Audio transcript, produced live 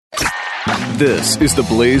This is the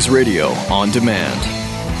Blaze Radio on demand.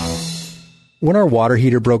 When our water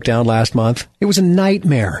heater broke down last month, it was a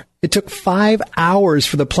nightmare. It took 5 hours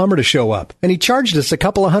for the plumber to show up, and he charged us a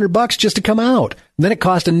couple of $100 just to come out. And then it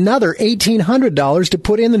cost another $1,800 to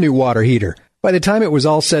put in the new water heater. By the time it was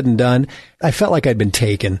all said and done, I felt like I'd been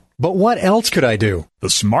taken. But what else could I do? The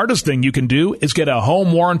smartest thing you can do is get a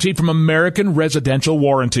home warranty from American Residential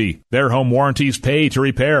Warranty. Their home warranties pay to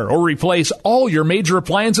repair or replace all your major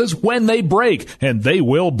appliances when they break, and they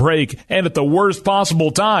will break, and at the worst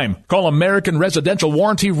possible time. Call American Residential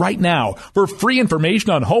Warranty right now for free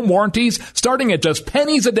information on home warranties starting at just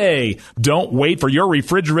pennies a day. Don't wait for your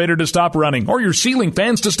refrigerator to stop running or your ceiling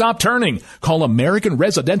fans to stop turning. Call American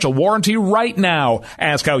Residential Warranty right now.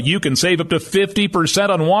 Ask how you can save up to 50%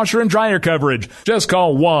 on washer and dryer coverage. Just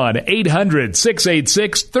call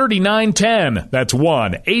 1-800-686-3910. That's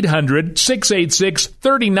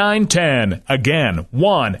 1-800-686-3910. Again,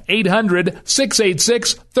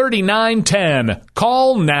 1-800-686-3910.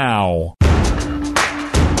 Call now.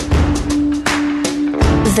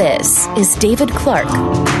 This is David Clark,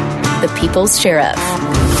 the People's Sheriff,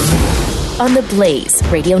 on the Blaze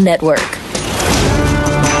Radio Network.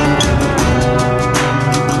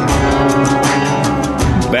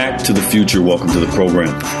 Back to the future. Welcome to the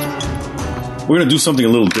program. We're going to do something a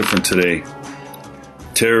little different today.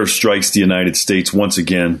 Terror strikes the United States once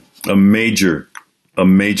again. A major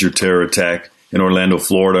terror attack in Orlando,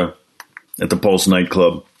 Florida, at the Pulse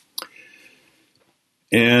nightclub.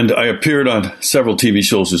 And I appeared on several TV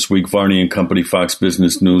shows this week, Varney and Company, Fox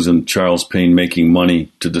Business News, and Charles Payne Making Money,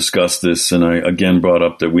 to discuss this. And I again brought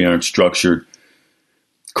up that we aren't structured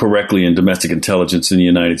correctly in domestic intelligence in the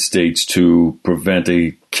United States to prevent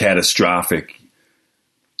a catastrophic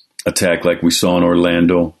attack like we saw in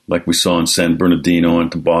Orlando, like we saw in San Bernardino, and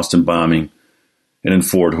the Boston bombing, and in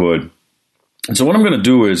Fort Hood. And so what I'm going to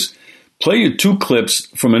do is play you 2 clips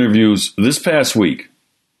from interviews this past week.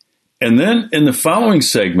 And then in the following 2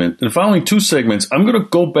 segments, I'm going to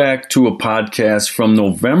go back to a podcast from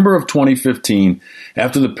November of 2015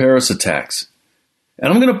 after the Paris attacks. And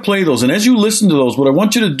I'm going to play those. And as you listen to those, what I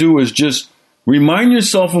want you to do is just remind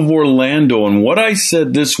yourself of Orlando and what I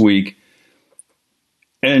said this week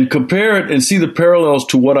and compare it and see the parallels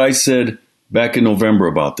to what I said back in November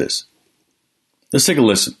about this. Let's take a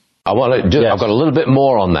listen. I want to do. Yes. I've got a little bit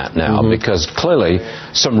more on that now because clearly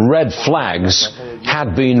some red flags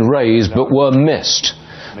had been raised but were missed.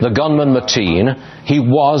 The gunman Mateen, he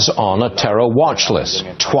was on a terror watch list,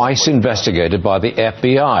 twice investigated by the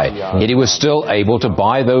FBI, yet he was still able to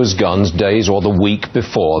buy those guns days or the week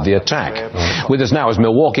before the attack. With us now is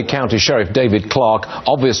Milwaukee County Sheriff David Clark,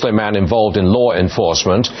 obviously a man involved in law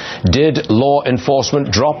enforcement. Did law enforcement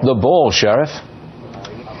drop the ball, Sheriff?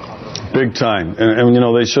 Big time. And you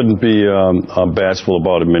know, they shouldn't be bashful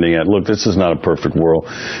about admitting it. Look, this is not a perfect world.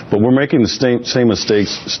 But we're making the same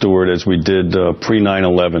mistakes, Stuart, as we did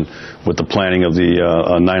pre-9/11 with the planning of the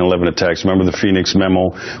 9/11 attacks. Remember the Phoenix memo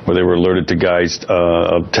where they were alerted to guys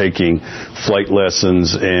taking flight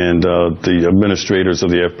lessons, and the administrators of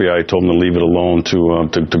the FBI told them to leave it alone, to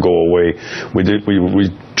go away. We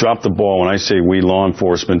dropped the ball. When I say we, law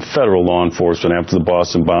enforcement, federal law enforcement, after the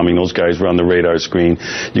Boston bombing, those guys were on the radar screen.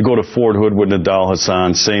 You go to Fort Hood with Nadal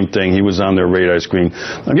Hassan, same thing. He was on their radar screen.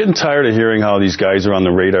 I'm getting tired of hearing how these guys are on the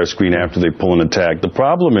radar screen after they pull an attack.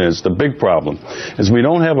 The big problem is we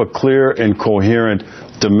don't have a clear and coherent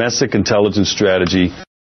domestic intelligence strategy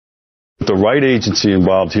with the right agency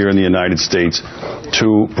involved here in the United States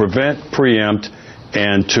to prevent, preempt,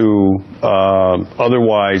 and to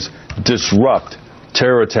otherwise disrupt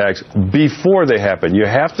terror attacks before they happen. You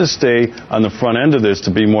have to stay on the front end of this to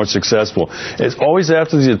be more successful. It's always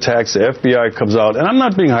after the attacks, the FBI comes out, and I'm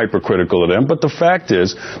not being hypercritical of them, but the fact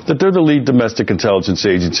is that they're the lead domestic intelligence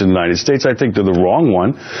agency in the United States. I think they're the wrong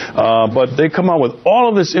one, but they come out with all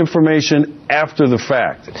of this information after the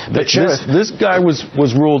fact. But this guy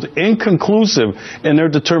was ruled inconclusive in their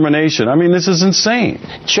determination. I mean, this is insane.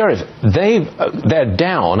 Sheriff, they're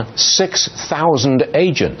down 6,000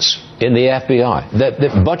 agents in the FBI.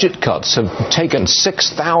 The budget cuts have taken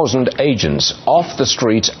 6,000 agents off the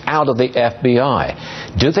streets, out of the FBI.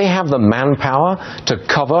 Do they have the manpower to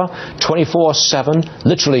cover 24/7,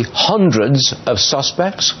 literally hundreds of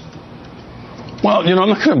suspects? Well, I'm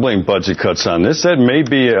not going to blame budget cuts on this. That may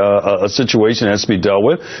be a situation that has to be dealt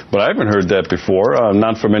with, but I haven't heard that before,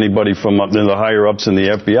 not from anybody from the higher-ups in the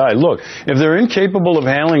FBI. Look, if they're incapable of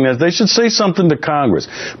handling that, they should say something to Congress.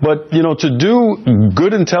 But, to do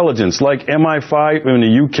good intelligence like MI5 in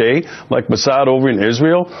the UK, like Mossad over in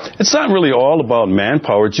Israel, it's not really all about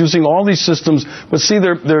manpower. It's using all these systems. But see,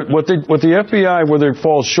 what the FBI, where they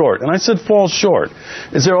fall short, and I said fall short,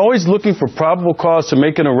 is they're always looking for probable cause to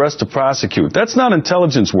make an arrest to prosecute. That's not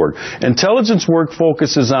intelligence work. Intelligence work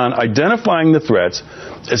focuses on identifying the threats,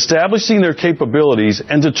 establishing their capabilities,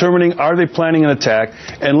 and determining are they planning an attack,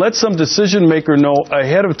 and let some decision maker know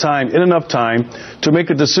ahead of time, in enough time, to make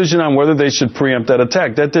a decision on whether they should preempt that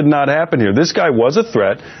attack. That did not happen here. This guy was a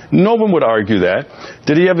threat. No one would argue that.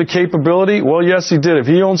 Did he have the capability? Well, yes, he did. If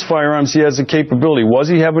he owns firearms, he has the capability. Was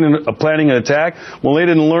he planning an attack? Well, they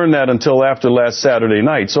didn't learn that until after last Saturday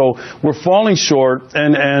night. So we're falling short,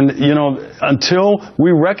 and until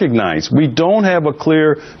we recognize we don't have a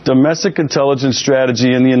clear domestic intelligence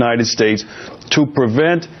strategy in the United States to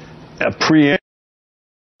prevent preempt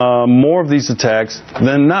more of these attacks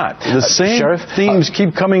than not. The same Sheriff, themes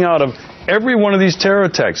keep coming out of every one of these terror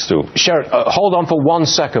attacks, too. Sheriff, hold on for 1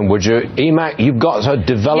 second, would you? EMAC, you've got a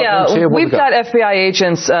development here. We've got FBI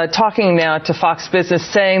agents talking now to Fox Business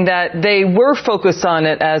saying that they were focused on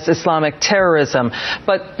it as Islamic terrorism.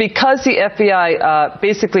 But because the FBI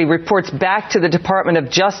basically reports back to the Department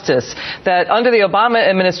of Justice that under the Obama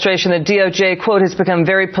administration, the DOJ, quote, has become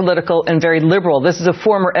very political and very liberal. This is a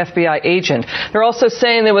former FBI agent. They're also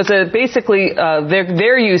saying there was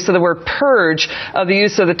their use of the word purge of the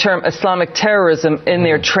use of the term Islamic terrorism in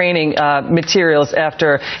their training materials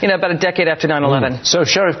after, about a decade after 9/11. So,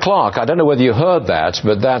 Sheriff Clark, I don't know whether you heard that,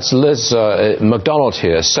 but that's Liz McDonald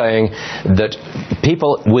here saying that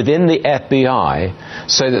people within the FBI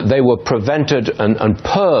say that they were prevented and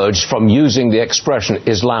purged from using the expression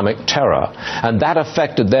Islamic terror, and that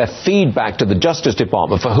affected their feedback to the Justice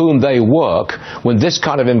Department, for whom they work, when this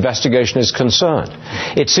kind of investigation is concerned.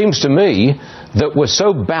 It seems to me that we're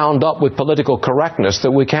so bound up with political correctness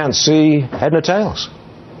that we can't see head nor tails.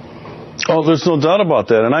 Oh, there's no doubt about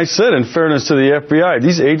that. And I said, in fairness to the FBI,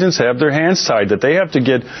 these agents have their hands tied, that they have to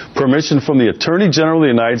get permission from the Attorney General of the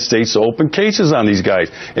United States to open cases on these guys.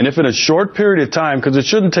 And if in a short period of time, because it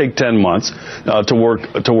shouldn't take 10 months to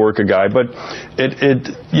work a guy, but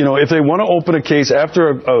if they want to open a case after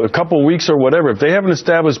a couple of weeks or whatever, if they haven't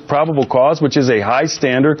established probable cause, which is a high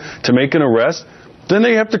standard to make an arrest, then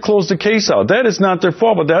they have to close the case out. That is not their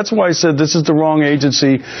fault, but that's why I said this is the wrong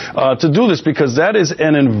agency to do this, because that is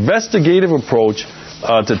an investigative approach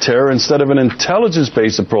to terror instead of an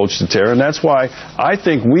intelligence-based approach to terror, and that's why I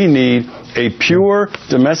think we need a pure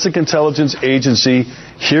domestic intelligence agency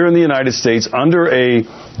here in the United States under a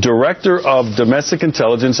director of domestic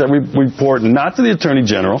intelligence that report not to the Attorney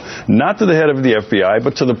General, not to the head of the FBI,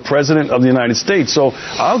 but to the President of the United States. So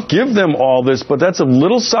I'll give them all this, but that's of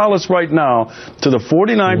little solace right now to the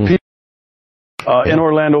 49 people in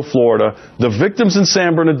Orlando, Florida, the victims in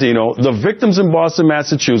San Bernardino, the victims in Boston,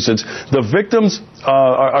 Massachusetts, the victims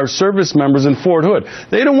are service members in Fort Hood.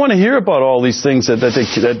 They don't want to hear about all these things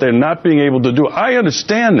that they're not being able to do. I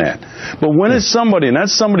understand that. But when is somebody, and that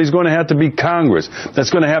somebody's going to have to be Congress, that's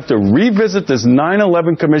going to have to revisit this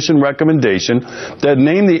 9/11 Commission recommendation that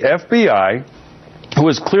named the FBI, who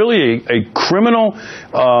is clearly a criminal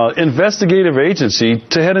investigative agency,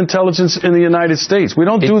 to head intelligence in the United States. We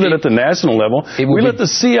don't do that at the national level. We let the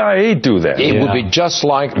CIA do that. It would be just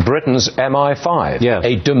like Britain's MI5,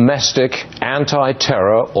 a domestic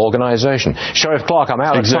anti-terror organization. Sheriff Clark, I'm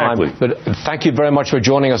out of time, but thank you very much for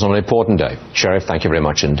joining us on an important day. Sheriff, thank you very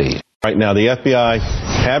much indeed. Right now, the FBI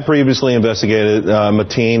had previously investigated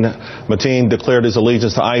Mateen. Mateen declared his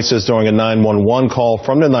allegiance to ISIS during a 911 call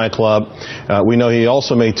from the nightclub. We know he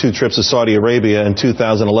also made 2 trips to Saudi Arabia in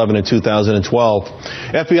 2011 and 2012.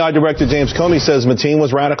 FBI Director James Comey says Mateen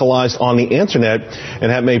was radicalized on the Internet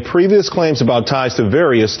and had made previous claims about ties to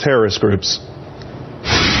various terrorist groups.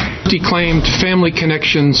 He claimed family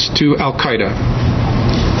connections to Al-Qaeda.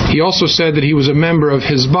 He also said that he was a member of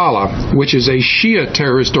Hezbollah, which is a Shia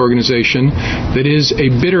terrorist organization that is a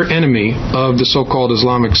bitter enemy of the so-called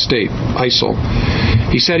Islamic State, ISIL.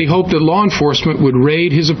 He said he hoped that law enforcement would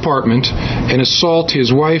raid his apartment and assault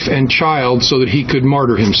his wife and child so that he could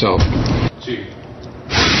martyr himself.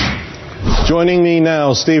 Joining me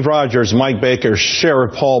now, Steve Rogers, Mike Baker,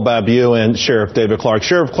 Sheriff Paul Babu, and Sheriff David Clark.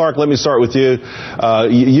 Sheriff Clark, let me start with you.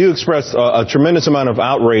 You expressed a tremendous amount of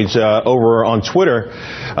outrage over on Twitter.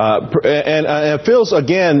 And it feels,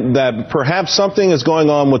 again, that perhaps something is going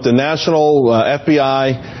on with the national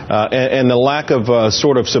FBI and the lack of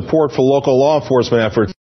sort of support for local law enforcement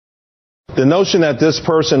efforts. The notion that this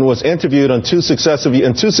person was interviewed in two successive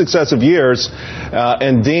years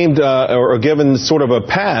and deemed or given sort of a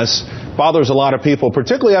pass bothers a lot of people,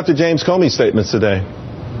 particularly after James Comey's statements today.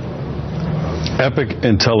 Epic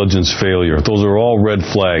intelligence failure. Those are all red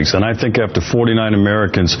flags. And I think after 49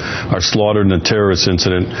 Americans are slaughtered in a terrorist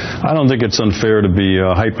incident, I don't think it's unfair to be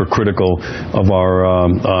hypercritical of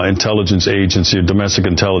our intelligence agency, or domestic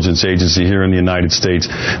intelligence agency here in the United States,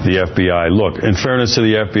 the FBI. Look, in fairness to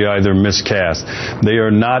the FBI, they're miscast. They are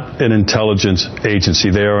not an intelligence agency.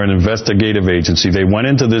 They are an investigative agency. They went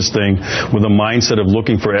into this thing with a mindset of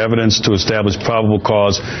looking for evidence to establish probable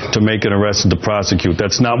cause to make an arrest and to prosecute.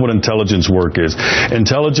 That's not what intelligence work is.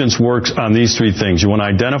 Intelligence works on these three things. You want to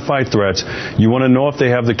identify threats, you want to know if they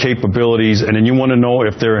have the capabilities, and then you want to know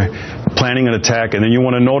if they're planning an attack, and then you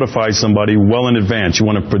want to notify somebody well in advance. You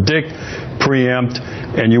want to predict, preempt,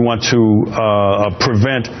 and you want to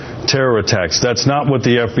prevent terror attacks. That's not what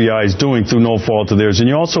the FBI is doing through no fault of theirs. And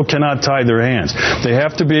you also cannot tie their hands. They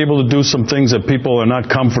have to be able to do some things that people are not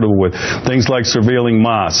comfortable with. Things like surveilling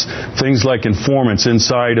mosques, things like informants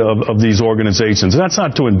inside of these organizations. And that's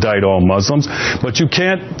not to indict all Muslims, but you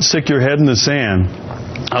can't stick your head in the sand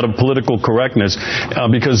out of political correctness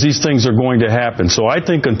because these things are going to happen. So I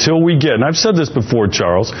think until we get, and I've said this before,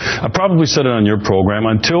 Charles, I probably said it on your program,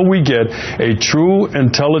 until we get a true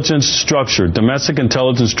intelligence structure, domestic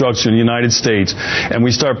intelligence structure in the United States, and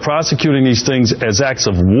we start prosecuting these things as acts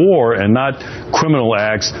of war and not criminal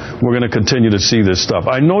acts, we're going to continue to see this stuff.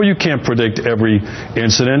 I know you can't predict every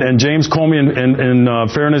incident, and James Comey, in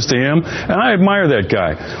fairness to him, and I admire that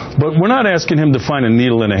guy, but we're not asking him to find a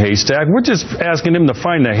needle in a haystack. We're just asking him to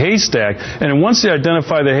find the haystack, and once they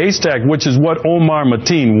identify the haystack, which is what Omar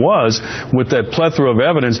Mateen was, with that plethora of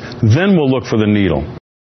evidence, then we'll look for the needle.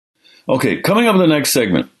 Okay, coming up in the next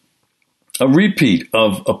segment, a repeat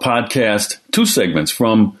of a podcast, 2 segments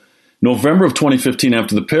from November of 2015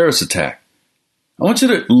 after the Paris attack. I want you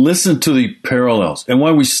to listen to the parallels and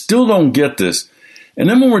why we still don't get this. And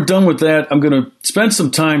then when we're done with that, I'm going to spend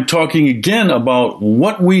some time talking again about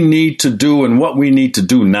what we need to do and what we need to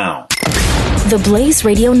do now. The Blaze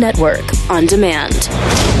Radio Network, on demand.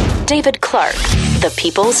 David Clark, the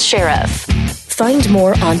People's Sheriff. Find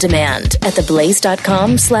more on demand at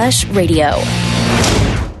theblaze.com/radio.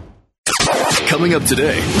 Coming up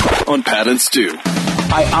today on Pat and Stu.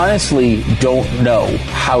 I honestly don't know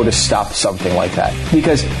how to stop something like that,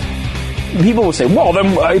 because people will say, well,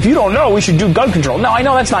 then if you don't know, we should do gun control. No, I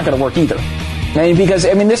know that's not going to work either. Because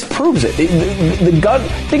this proves it. The gun,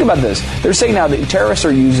 think about this. They're saying now that terrorists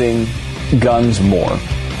are using guns more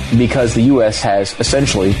because the U.S. has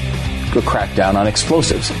essentially a crackdown on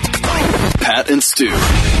explosives. Pat and Stu,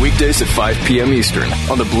 weekdays at 5 p.m. Eastern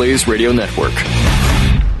on the Blaze Radio Network.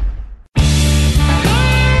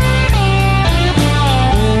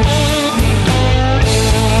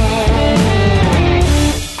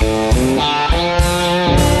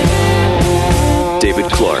 David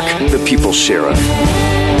Clark, the People's Sheriff.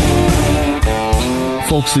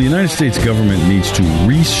 Folks, the United States government needs to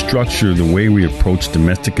restructure the way we approach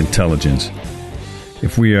domestic intelligence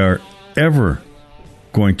if we are ever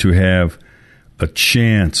going to have a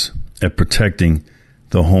chance at protecting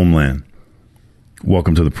the homeland.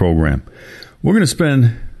 Welcome to the program. We're going to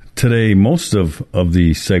spend today most of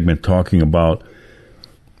the segment talking about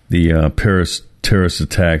the Paris terrorist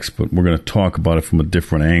attacks, but we're going to talk about it from a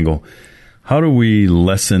different angle. How do we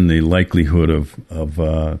lessen the likelihood of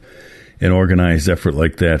an organized effort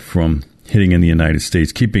like that from hitting in the United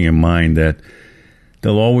States, keeping in mind that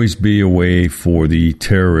there'll always be a way for the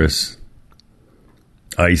terrorists,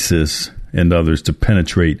 ISIS, and others to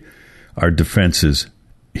penetrate our defenses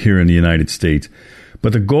here in the United States.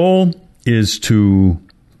 But the goal is to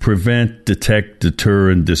prevent, detect, deter,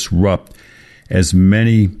 and disrupt as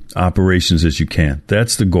many operations as you can.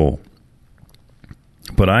 That's the goal.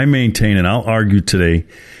 But I maintain, and I'll argue today,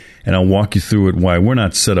 and I'll walk you through it, why we're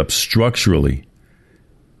not set up structurally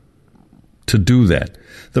to do that.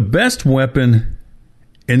 The best weapon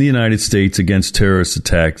in the United States against terrorist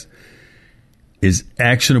attacks is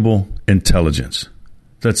actionable intelligence.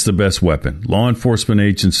 That's the best weapon. Law enforcement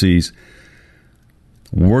agencies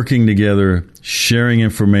working together, sharing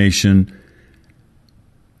information,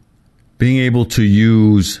 being able to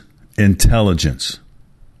use intelligence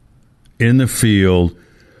in the field,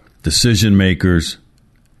 decision makers.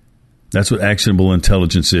 That's what actionable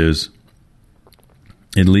intelligence is.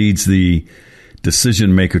 It leads the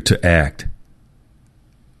decision maker to act.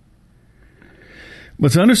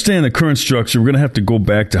 But to understand the current structure, we're going to have to go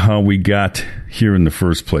back to how we got here in the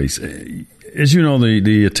first place. As you know,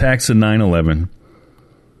 the attacks of 9/11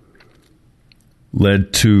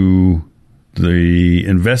 led to the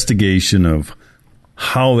investigation of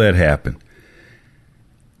how that happened.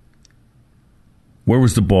 Where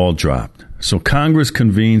was the ball dropped? So Congress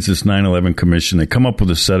convenes this 9/11 commission. They come up with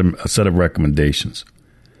a set of recommendations.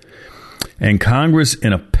 And Congress,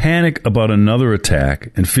 in a panic about another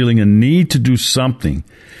attack and feeling a need to do something,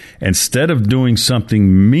 instead of doing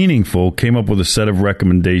something meaningful, came up with a set of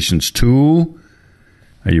recommendations to,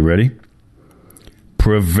 are you ready?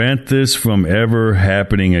 Prevent this from ever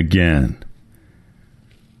happening again.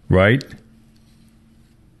 Right?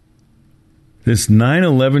 This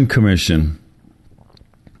 9/11 commission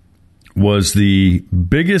was the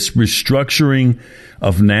biggest restructuring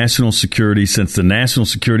of national security since the National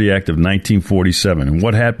Security Act of 1947. And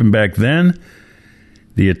what happened back then?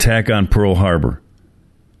 The attack on Pearl Harbor.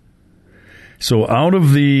 So out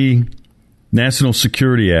of the National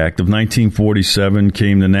Security Act of 1947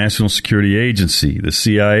 came the National Security Agency. The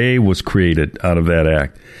CIA was created out of that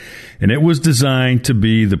act. And it was designed to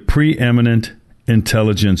be the preeminent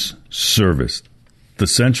intelligence service, the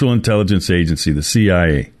Central Intelligence Agency, the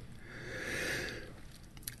CIA.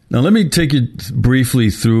 Now, let me take you briefly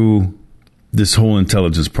through this whole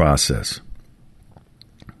intelligence process.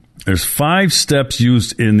 There's 5 steps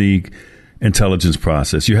used in the intelligence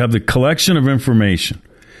process. You have the collection of information.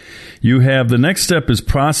 You have the next step is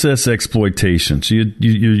process exploitation. So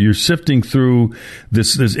you're sifting through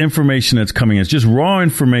this information that's coming in. It's just raw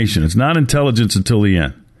information. It's not intelligence until the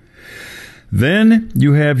end. Then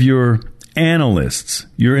you have your analysts,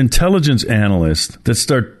 your intelligence analysts that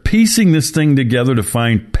start piecing this thing together to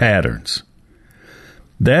find patterns.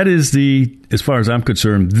 That is as far as I'm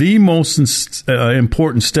concerned, the most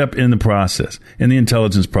important step in the process, in the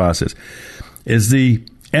intelligence process, is the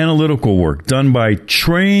analytical work done by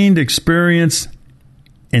trained, experienced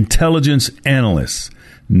intelligence analysts,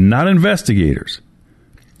 not investigators.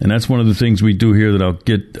 And that's one of the things we do here that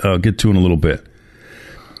I'll get to in a little bit.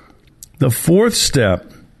 The 4th step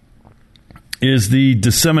is the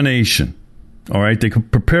dissemination. All right, they can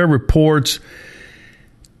prepare reports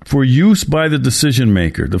for use by the decision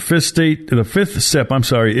maker. The 5th step,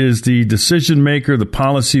 is the decision maker, the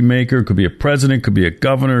policy maker. Could be a president, could be a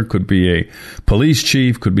governor, could be a police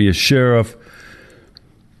chief, could be a sheriff.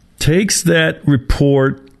 Takes that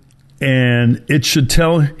report and it should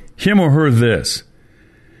tell him or her this.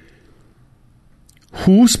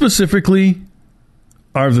 Who specifically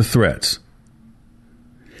are the threats?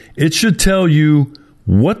 It should tell you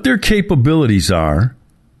what their capabilities are,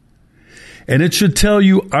 and it should tell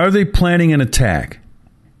you, are they planning an attack?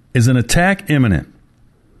 Is an attack imminent?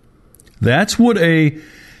 That's what a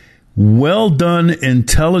well-done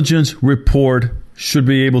intelligence report should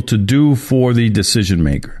be able to do for the decision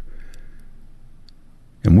maker.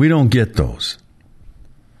 And we don't get those.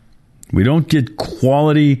 We don't get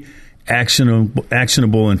quality,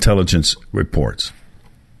 actionable intelligence reports.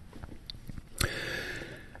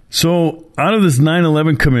 So out of this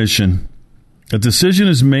 9/11 commission, a decision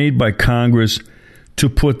is made by Congress to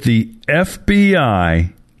put the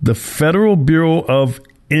FBI, the Federal Bureau of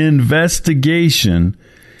Investigation,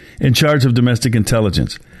 in charge of domestic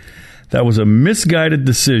intelligence. That was a misguided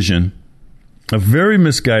decision, a very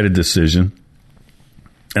misguided decision,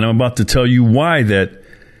 and I'm about to tell you why that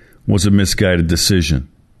was a misguided decision.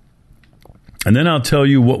 And then I'll tell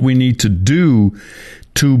you what we need to do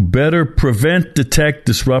to better prevent, detect,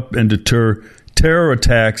 disrupt, and deter terror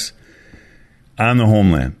attacks on the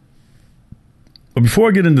homeland. But before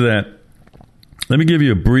I get into that, let me give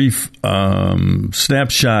you a brief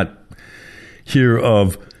snapshot here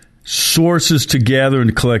of sources to gather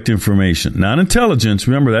and collect information. Not intelligence.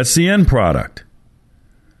 Remember, that's the end product.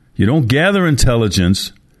 You don't gather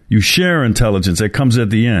intelligence. You share intelligence. That comes at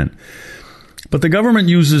the end. But the government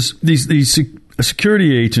uses, these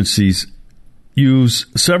security agencies use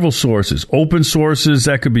several sources. Open sources,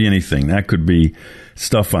 that could be anything. That could be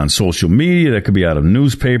stuff on social media. That could be out of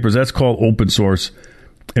newspapers. That's called open source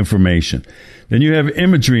information. Then you have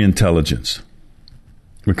imagery intelligence.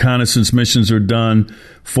 Reconnaissance missions are done.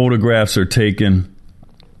 Photographs are taken.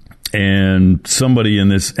 And somebody in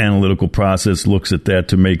this analytical process looks at that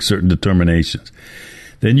to make certain determinations.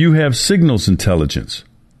 Then you have signals intelligence.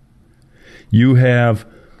 You have,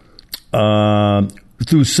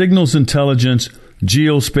 through signals intelligence,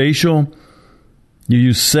 geospatial. You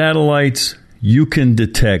use satellites. You can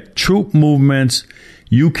detect troop movements.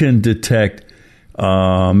 You can detect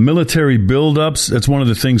military buildups. That's one of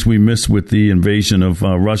the things we missed with the invasion of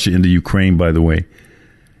Russia into Ukraine, by the way.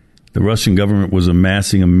 The Russian government was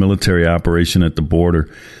amassing a military operation at the border.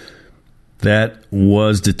 That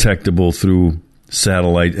was detectable through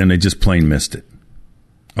satellite, and they just plain missed it.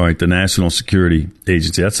 All right, the National Security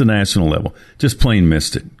Agency, that's the national level. Just plain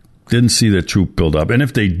missed it. Didn't see that troop buildup. And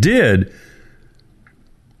if they did,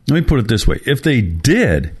 let me put it this way. If they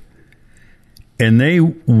did, and they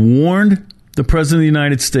warned the President of the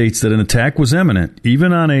United States that an attack was imminent,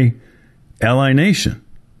 even on a ally nation,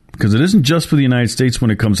 because it isn't just for the United States when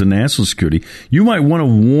it comes to national security. You might want to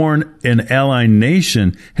warn an ally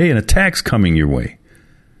nation, hey, an attack's coming your way.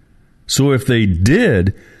 So if they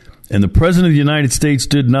did, and the President of the United States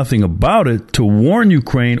did nothing about it to warn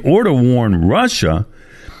Ukraine or to warn Russia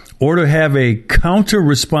or to have a counter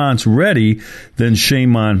response ready, then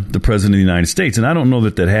shame on the President of the United States. And I don't know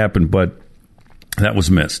that happened, but that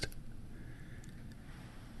was missed.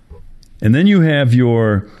 And then you have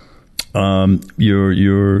your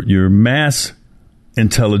mass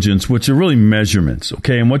intelligence, which are really measurements,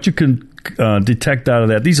 okay? And what you can detect out of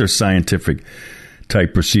that, these are scientific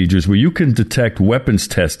type procedures where you can detect weapons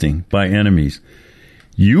testing by enemies.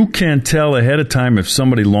 You can tell ahead of time if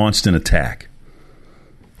somebody launched an attack.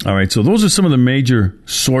 All right, so those are some of the major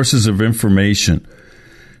sources of information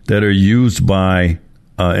that are used by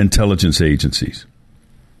intelligence agencies.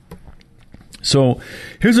 So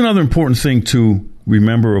here's another important thing to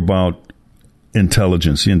remember about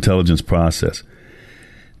intelligence, the intelligence process.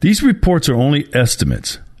 These reports are only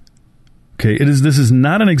estimates. Okay, this is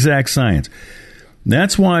not an exact science.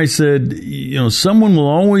 That's why I said, someone will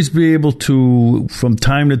always be able to, from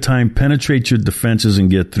time to time, penetrate your defenses and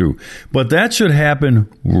get through. But that should happen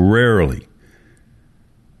rarely.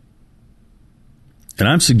 And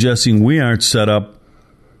I'm suggesting we aren't set up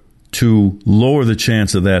to lower the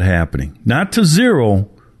chance of that happening. Not to zero,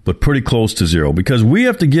 but pretty close to zero. Because we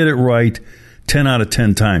have to get it right 10 out of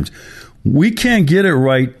 10 times. We can't get it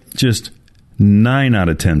right just 9 out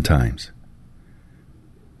of 10 times.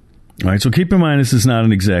 All right, so keep in mind this is not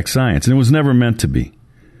an exact science, and it was never meant to be.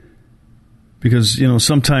 Because,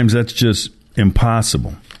 sometimes that's just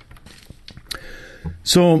impossible.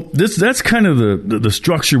 So that's kind of the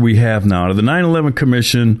structure we have now. To the 9/11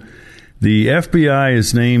 Commission, the FBI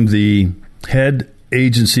is named the head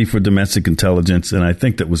agency for domestic intelligence, and I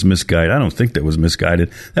think that was misguided. I don't think that was misguided.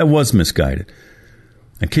 That was misguided.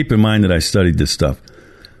 And keep in mind that I studied this stuff.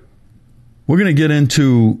 We're going to get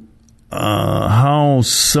into how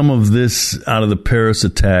some of this out of the Paris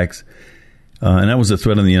attacks, and that was a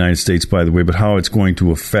threat on the United States, by the way, but how it's going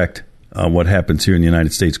to affect what happens here in the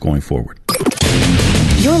United States going forward.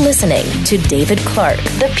 You're listening to David Clark,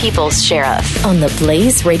 the People's Sheriff, on the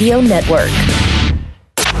Blaze Radio Network.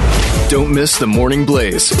 Don't miss the Morning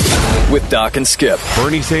Blaze with Doc and Skip.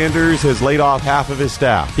 Bernie Sanders has laid off half of his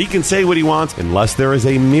staff. He can say what he wants. Unless there is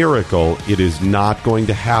a miracle, it is not going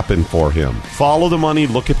to happen for him. Follow the money.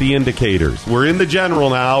 Look at the indicators. We're in the general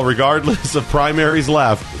now, regardless of primaries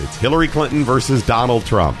left. It's Hillary Clinton versus Donald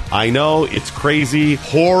Trump. I know it's crazy,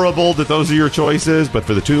 horrible that those are your choices, but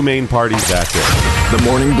for the two main parties, that's it. The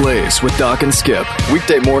Morning Blaze with Doc and Skip.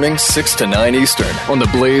 Weekday mornings, 6 to 9 Eastern on the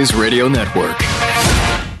Blaze Radio Network.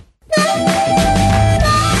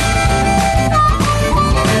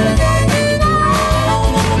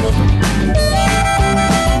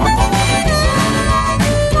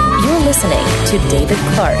 Listening to David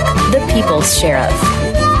Clark, the People's Sheriff.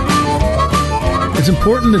 It's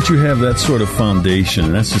important that you have that sort of foundation,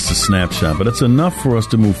 and that's just a snapshot, but it's enough for us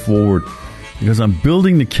to move forward because I'm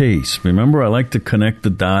building the case. Remember, I like to connect the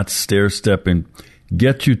dots, stair-step, and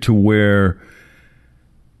get you to where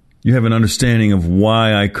you have an understanding of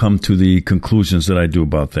why I come to the conclusions that I do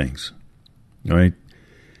about things. All right?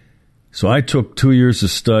 So I took 2 years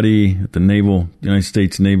of study at the United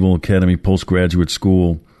States Naval Academy Postgraduate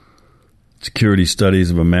School, security studies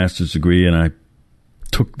of a master's degree, and I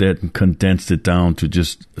took that and condensed it down to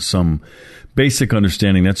just some basic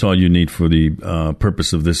understanding. That's all you need for the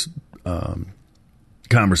purpose of this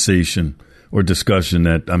conversation or discussion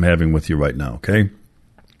that I'm having with you right now, okay?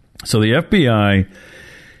 So the FBI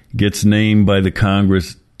gets named by the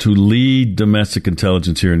Congress to lead domestic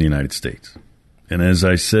intelligence here in the United States. And as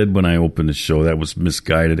I said when I opened the show, that was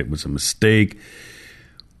misguided. It was a mistake.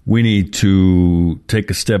 We need to take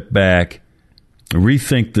a step back,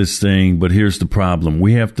 rethink this thing, but here's the problem.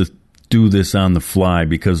 We have to do this on the fly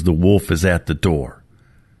because the wolf is at the door.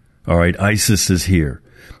 All right, ISIS is here.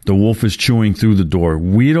 The wolf is chewing through the door.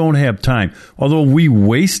 We don't have time. Although we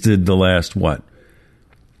wasted the last,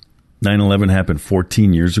 9/11 happened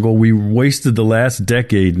 14 years ago. We wasted the last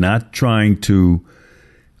decade not trying to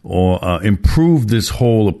improve this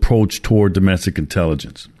whole approach toward domestic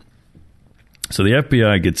intelligence. So the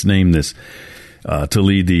FBI gets named this to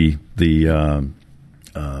lead the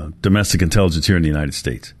domestic intelligence here in the United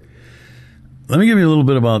States. Let me give you a little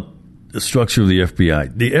bit about the structure of the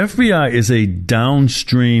FBI. The FBI is a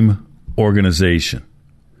downstream organization.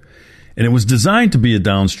 And it was designed to be a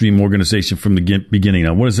downstream organization from the beginning.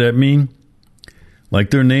 Now, what does that mean? Like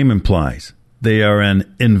their name implies, they are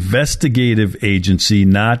an investigative agency,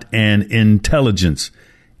 not an intelligence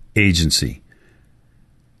agency.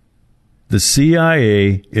 The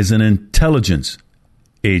CIA is an intelligence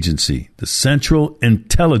agency, the Central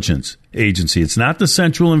Intelligence Agency. It's not the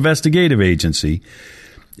Central Investigative Agency.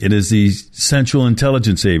 It is the Central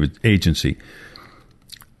Intelligence Agency.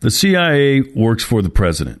 The CIA works for the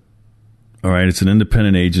president. All right, it's an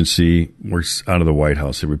independent agency, works out of the White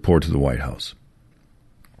House. They report to the White House.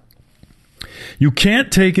 You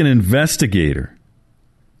can't take an investigator,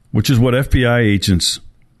 which is what FBI agents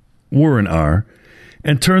were and are,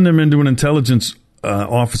 and turn them into an intelligence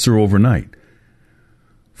officer overnight.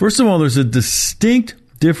 First of all, there's a distinct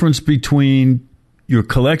difference between your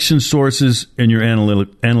collection sources and your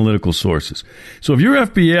analytical sources. So if your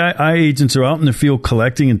FBI agents are out in the field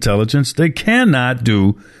collecting intelligence, they cannot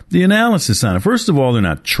do the analysis on it. First of all, they're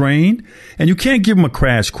not trained, and you can't give them a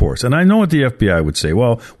crash course. And I know what the FBI would say.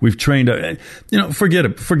 Well, we've trained, forget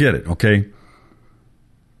it, okay?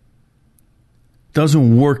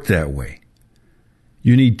 Doesn't work that way.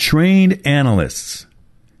 You need trained analysts,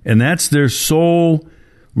 and that's their sole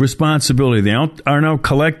responsibility. They are now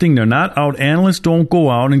collecting. They're not out. Analysts don't go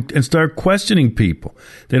out and start questioning people.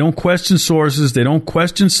 They don't question sources. They don't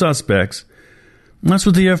question suspects. And that's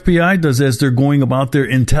what the FBI does as they're going about their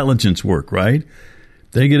intelligence work, right?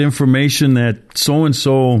 They get information that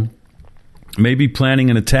so-and-so may be planning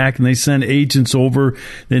an attack, and they send agents over.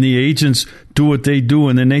 Then the agents do what they do,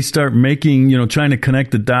 and then they start making, trying to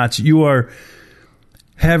connect the dots. You are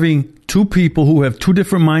having two people who have two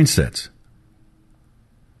different mindsets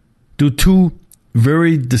do two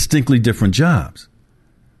very distinctly different jobs.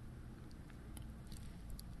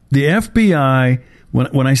 The FBI,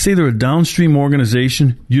 when I say they're a downstream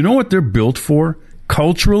organization, you know what they're built for?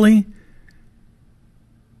 Culturally,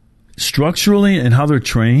 structurally, and how they're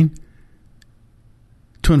trained?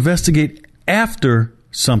 To investigate after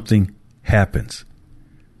something happens.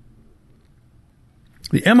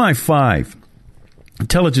 The MI5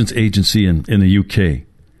 intelligence agency in the UK,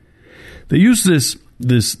 they use this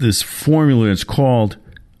formula. It's called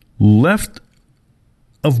left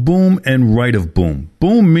of boom and right of boom.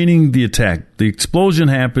 Boom meaning the attack. The explosion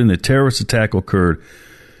happened, the terrorist attack occurred.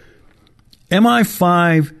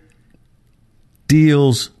 MI5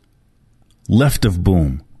 deals left of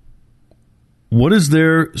boom. What is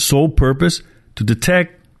their sole purpose? To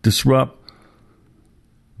detect, disrupt,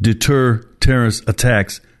 deter terrorist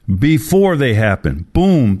attacks before they happen.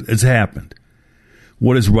 Boom, it's happened.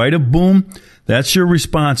 What is right of boom? That's your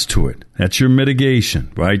response to it. That's your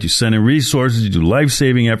mitigation, right? You send in resources, you do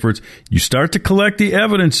life-saving efforts. You start to collect the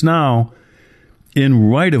evidence now in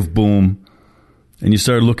right of boom, and you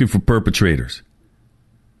start looking for perpetrators.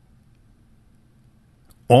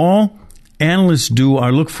 All analysts do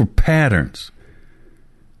are look for patterns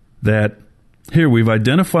that, here, we've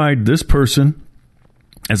identified this person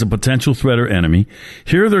as a potential threat or enemy.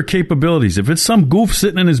 Here are their capabilities. If it's some goof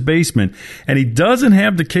sitting in his basement and he doesn't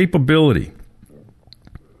have the capability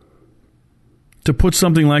to put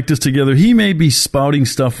something like this together, he may be spouting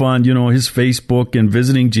stuff on, his Facebook and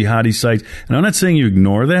visiting jihadi sites. And I'm not saying you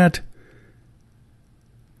ignore that,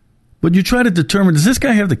 but you try to determine, does this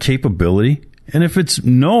guy have the capability? And if it's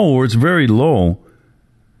no, or it's very low,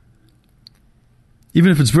 even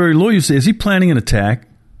if it's very low, you say, is he planning an attack?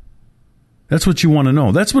 That's what you want to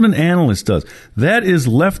know. That's what an analyst does. That is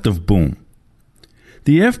left of boom.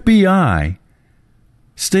 The FBI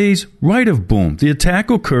stays right of boom. The attack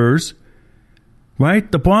occurs, right?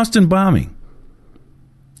 The Boston bombing.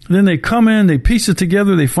 Then they come in, they piece it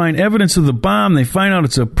together, they find evidence of the bomb, they find out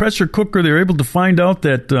it's a pressure cooker, they're able to find out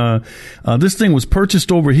that this thing was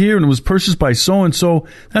purchased over here and it was purchased by so-and-so.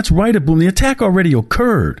 That's right of boom. The attack already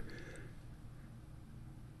occurred.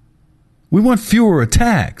 We want fewer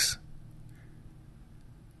attacks.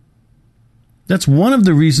 That's one of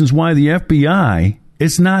the reasons why the FBI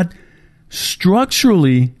is not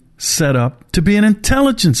structurally set up to be an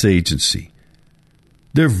intelligence agency.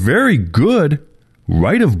 They're very good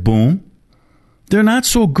right of boom. They're not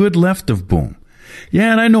so good left of boom.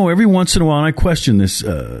 Yeah, and I know every once in a while, and I question this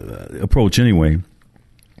approach anyway,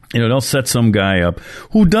 they'll set some guy up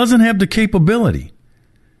who doesn't have the capability.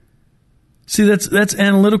 See, that's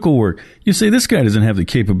analytical work. You say, this guy doesn't have the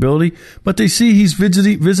capability, but they see he's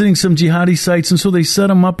visiting some jihadi sites, and so they set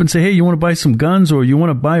him up and say, hey, you want to buy some guns or you want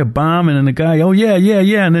to buy a bomb? And then the guy, oh, yeah.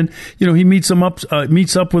 And then, he meets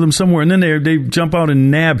up with him somewhere, and then they jump out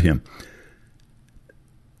and nab him.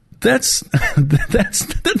 That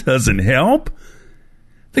doesn't help.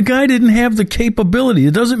 The guy didn't have the capability.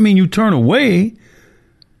 It doesn't mean you turn away.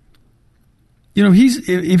 You know,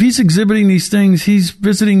 if he's exhibiting these things, he's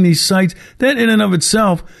visiting these sites, that in and of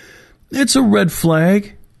itself, it's a red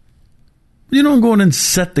flag. You don't go in and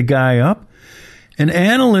set the guy up. An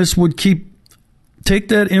analyst would take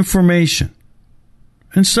that information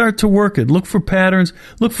and start to work it. Look for patterns.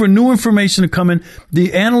 Look for new information to come in.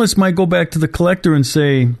 The analyst might go back to the collector and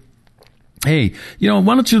say, hey,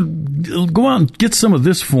 why don't you go out and get some of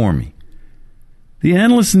this for me? The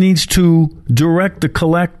analyst needs to direct the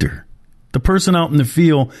collector, the person out in the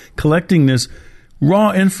field collecting this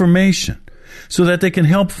raw information, so that they can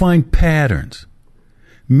help find patterns.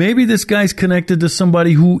 Maybe this guy's connected to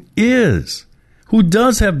somebody who does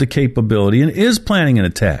have the capability and is planning an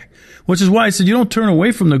attack, which is why I said you don't turn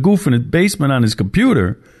away from the goof in the basement on his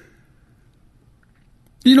computer.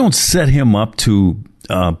 You don't set him up to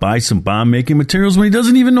buy some bomb-making materials when he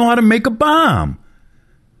doesn't even know how to make a bomb.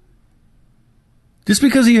 Just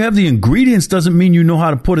because you have the ingredients doesn't mean you know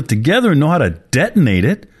how to put it together and know how to detonate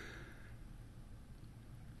it.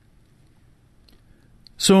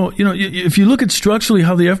 So, if you look at structurally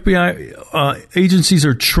how the FBI agencies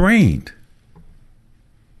are trained,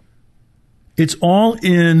 it's all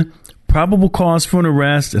in probable cause for an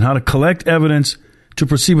arrest and how to collect evidence to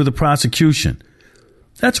proceed with the prosecution.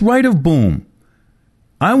 That's right of boom.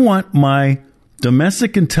 I want my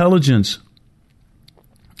domestic intelligence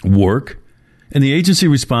work and the agency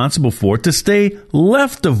responsible for it to stay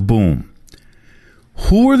left of boom.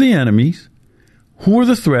 Who are the enemies? Who are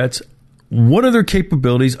the threats? What are their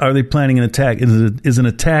capabilities? Are they planning an attack? Is an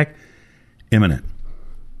attack imminent?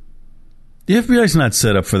 The FBI is not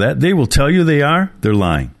set up for that. They will tell you they are. They're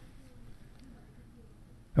lying.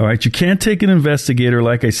 All right, you can't take an investigator,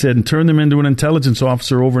 like I said, and turn them into an intelligence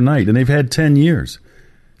officer overnight. And they've had 10 years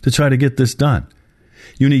to try to get this done.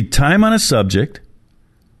 You need time on a subject.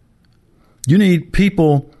 You need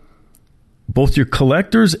people, both your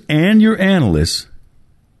collectors and your analysts,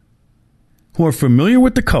 who are familiar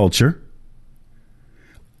with the culture,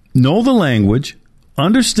 know the language,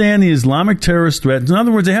 understand the Islamic terrorist threat. In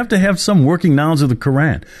other words, they have to have some working knowledge of the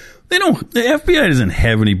Quran. The FBI doesn't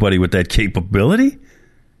have anybody with that capability.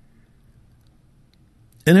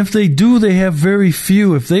 And if they do, they have very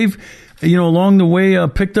few. If they've, along the way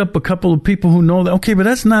picked up a couple of people who know that, okay, but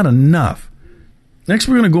that's not enough. Next,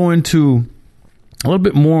 we're going to go into a little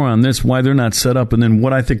bit more on this, why they're not set up, and then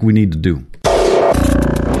what I think we need to do.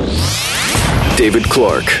 David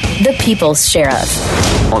Clark, the People's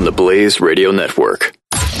Sheriff, on the Blaze Radio Network.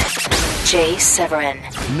 Jay Severin.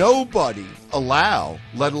 Nobody allow,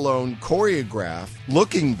 let alone choreograph,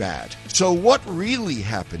 looking bad. So what really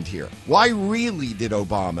happened here? Why really did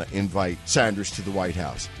Obama invite Sanders to the White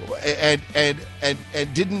House? And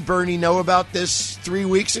didn't Bernie know about this 3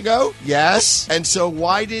 weeks ago? Yes. And so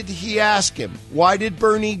why did he ask him? Why did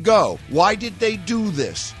Bernie go? Why did they do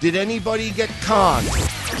this? Did anybody get conned?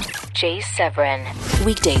 Jay Severin.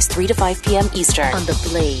 Weekdays 3 to 5 p.m. Eastern on the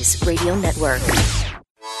Blaze Radio Network.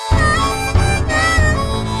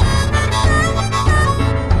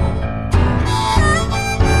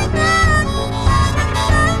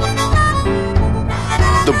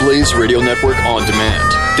 The Blaze Radio Network on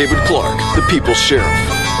demand. David Clark, the People's Sheriff.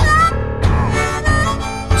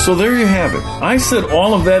 So there you have it. I said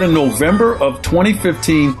all of that in November of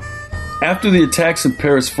 2015 after the attacks in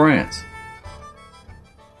Paris, France.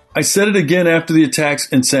 I said it again after the attacks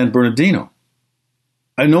in San Bernardino.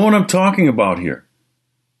 I know what I'm talking about here.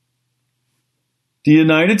 The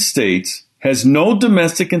United States has no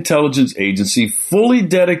domestic intelligence agency fully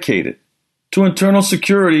dedicated to internal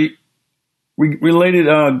security related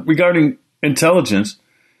regarding intelligence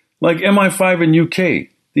like MI5 in UK.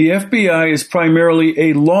 The FBI is primarily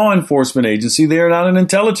a law enforcement agency. They are not an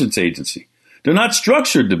intelligence agency. They're not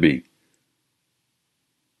structured to be.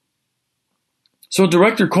 So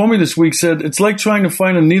Director Comey this week said, it's like trying to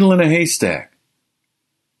find a needle in a haystack.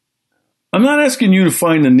 I'm not asking you to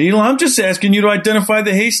find the needle. I'm just asking you to identify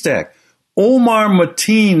the haystack. Omar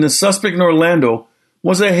Mateen, the suspect in Orlando,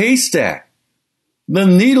 was a haystack. The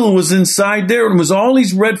needle was inside there and was all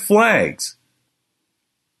these red flags.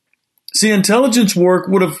 See, intelligence work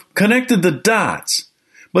would have connected the dots.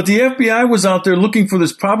 But the FBI was out there looking for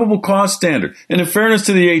this probable cause standard. And in fairness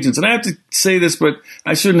to the agents, and I have to say this, but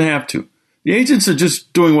I shouldn't have to. The agents are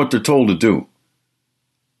just doing what they're told to do.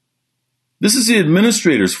 This is the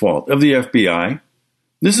administrator's fault of the FBI.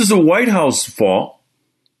 This is the White House fault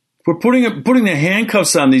for putting the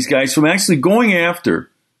handcuffs on these guys from actually going after,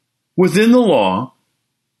 within the law,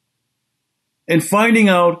 and finding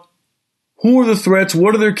out who are the threats,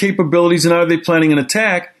 what are their capabilities, and are they planning an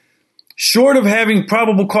attack, short of having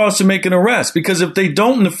probable cause to make an arrest. Because if they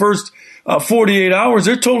don't in the first 48 hours,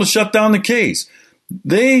 they're told to shut down the case.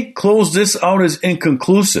 They closed this out as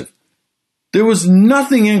inconclusive. There was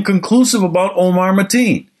nothing inconclusive about Omar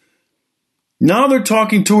Mateen. Now they're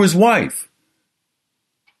talking to his wife.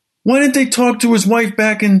 Why didn't they talk to his wife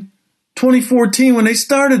back in 2014 when they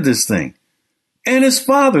started this thing? And his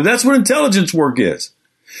father. That's what intelligence work is.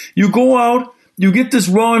 You go out, you get this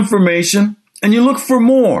raw information, and you look for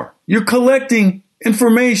more. You're collecting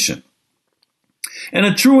information. And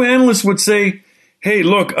a true analyst would say, hey,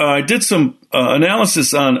 look, I did some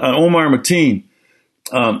analysis on Omar Mateen.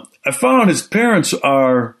 I found out his parents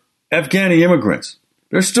are Afghani immigrants.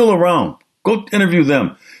 They're still around. Go interview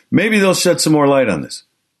them. Maybe they'll shed some more light on this.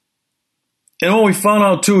 And we found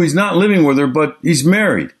out, too, he's not living with her, but he's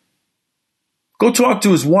married. Go talk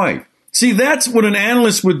to his wife. See, that's what an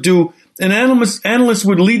analyst would do. An analyst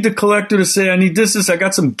would lead the collector to say, I need this. I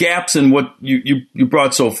got some gaps in what you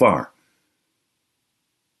brought so far.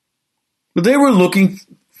 But they were looking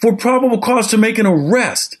for probable cause to make an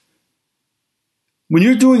arrest. When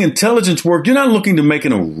you're doing intelligence work, you're not looking to make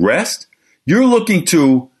an arrest. You're looking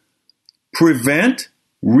to prevent,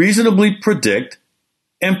 reasonably predict,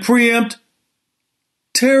 and preempt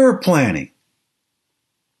terror planning.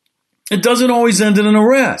 It doesn't always end in an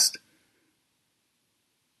arrest.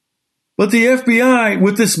 But the FBI,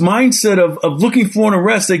 with this mindset of looking for an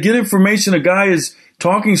arrest, they get information a guy is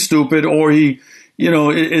talking stupid or he,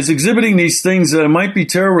 is exhibiting these things that might be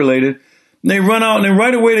terror related. And they run out and then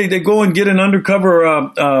right away they go and get an undercover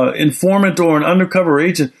informant or an undercover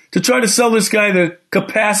agent to try to sell this guy the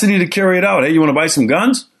capacity to carry it out. Hey, you want to buy some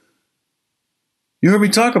guns? You heard me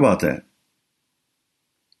talk about that.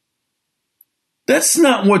 That's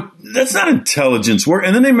not intelligence work.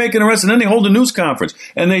 And then they make an arrest and then they hold a news conference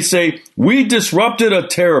and they say, we disrupted a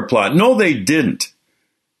terror plot. No, they didn't.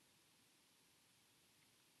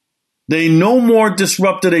 They no more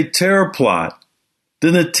disrupted a terror plot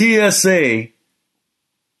than the TSA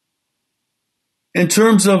in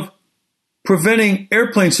terms of preventing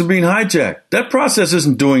airplanes from being hijacked. That process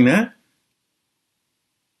isn't doing that.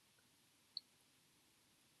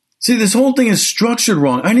 See, this whole thing is structured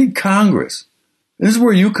wrong. I need Congress. This is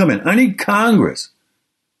where you come in. I need Congress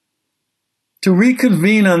to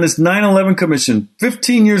reconvene on this 9/11 commission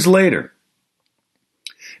 15 years later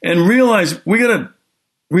and realize we got to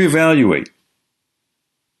reevaluate.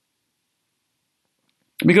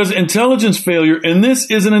 Because intelligence failure, and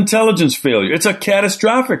this is an intelligence failure, it's a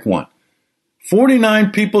catastrophic one.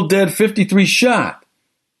 49 people dead, 53 shot.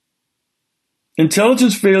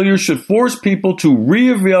 Intelligence failure should force people to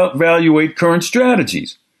reevaluate current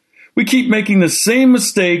strategies. We keep making the same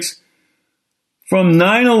mistakes from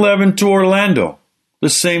 9/11 to Orlando. The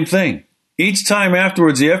same thing. Each time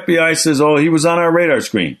afterwards, the FBI says, he was on our radar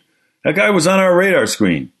screen. That guy was on our radar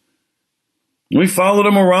screen. We followed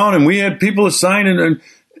him around and we had people assigned and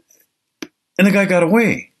the guy got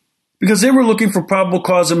away because they were looking for probable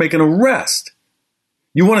cause to make an arrest.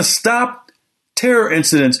 You want to stop terror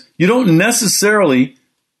incidents, you don't necessarily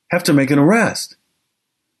have to make an arrest.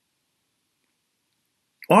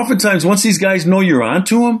 Oftentimes, once these guys know you're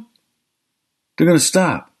onto them, they're going to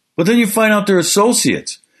stop. But then you find out they're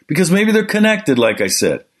associates because maybe they're connected, like I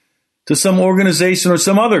said, to some organization or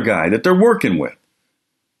some other guy that they're working with.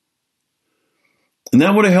 And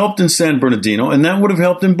that would have helped in San Bernardino, and that would have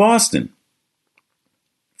helped in Boston.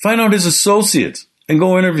 Find out his associates and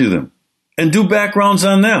go interview them and do backgrounds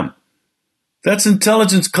on them. That's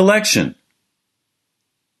intelligence collection.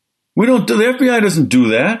 The FBI doesn't do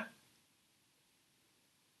that.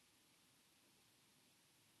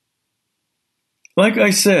 Like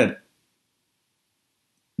I said,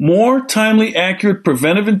 more timely, accurate,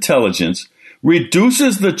 preventive intelligence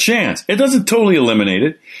reduces the chance. It doesn't totally eliminate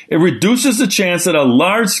it. It reduces the chance that a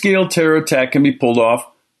large-scale terror attack can be pulled off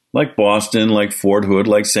like Boston, like Fort Hood,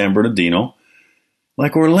 like San Bernardino,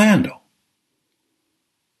 like Orlando.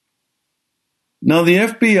 Now, the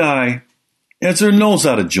FBI has their nose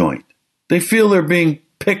out of joint. They feel they're being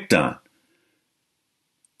picked on.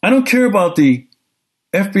 I don't care about the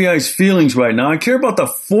FBI's feelings right now. I care about the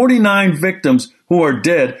 49 victims who are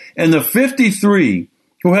dead and the 53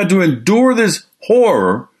 who had to endure this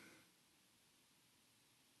horror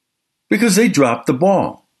because they dropped the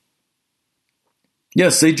ball.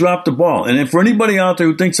 Yes, they dropped the ball. And for anybody out there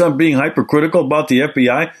who thinks I'm being hypercritical about the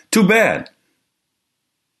FBI, too bad.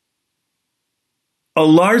 A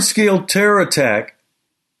large-scale terror attack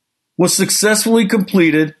was successfully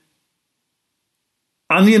completed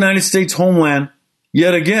on the United States homeland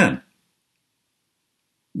yet again.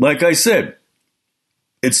 Like I said,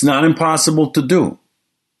 it's not impossible to do.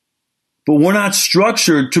 But we're not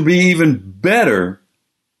structured to be even better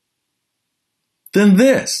than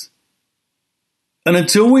this. And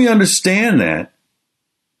until we understand that,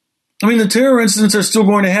 I mean, the terror incidents are still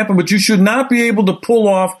going to happen, but you should not be able to pull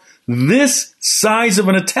off this size of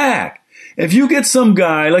an attack. If you get some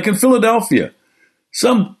guy, like in Philadelphia,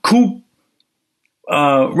 some kook,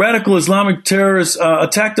 radical Islamic terrorist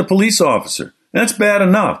attacked a police officer, that's bad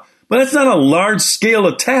enough. But that's not a large-scale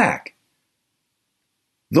attack.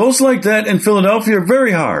 Those like that in Philadelphia are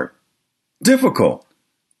very hard, difficult.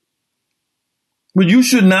 But you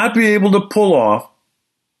should not be able to pull off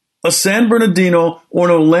a San Bernardino or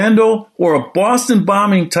an Orlando or a Boston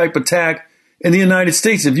bombing type attack in the United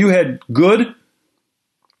States if you had good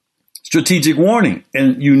strategic warning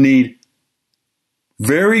and you need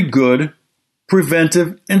very good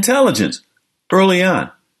preventive intelligence early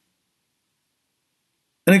on.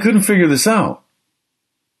 And they couldn't figure this out.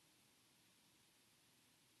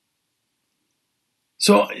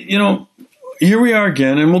 So, here we are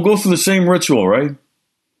again, and we'll go through the same ritual, right?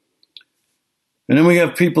 And then we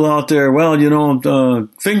have people out there,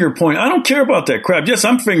 finger pointing. I don't care about that crap. Yes,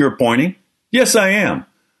 I'm finger pointing. Yes, I am.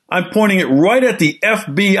 I'm pointing it right at the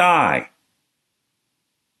FBI.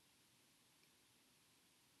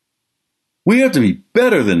 We have to be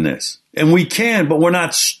better than this. And we can, but we're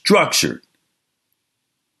not structured.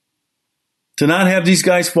 To not have these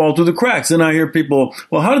guys fall through the cracks. Then I hear people,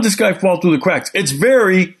 well, how did this guy fall through the cracks? It's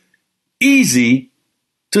very easy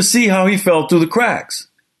to see how he fell through the cracks.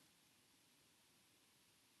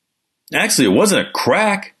 Actually, it wasn't a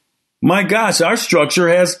crack. My gosh, our structure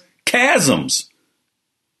has chasms.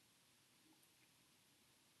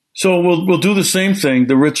 So we'll do the same thing,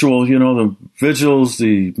 the ritual, the vigils,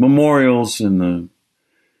 the memorials, and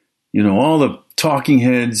all the talking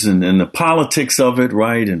heads and the politics of it,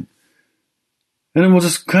 right? And then we'll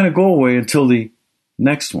just kind of go away until the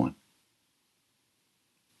next one.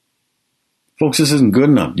 Folks, this isn't good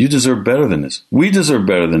enough. You deserve better than this. We deserve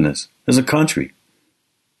better than this as a country.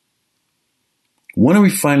 When are we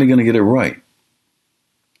finally going to get it right?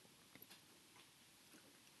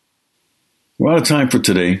 We're out of time for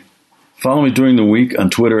today. Follow me during the week on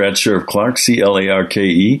Twitter at Sheriff Clarke,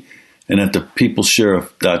 CLARKE, and at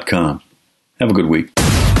thepeoplesheriff.com. Have a good week.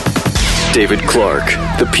 David Clarke,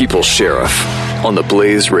 the People's Sheriff, on the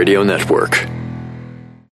Blaze Radio Network.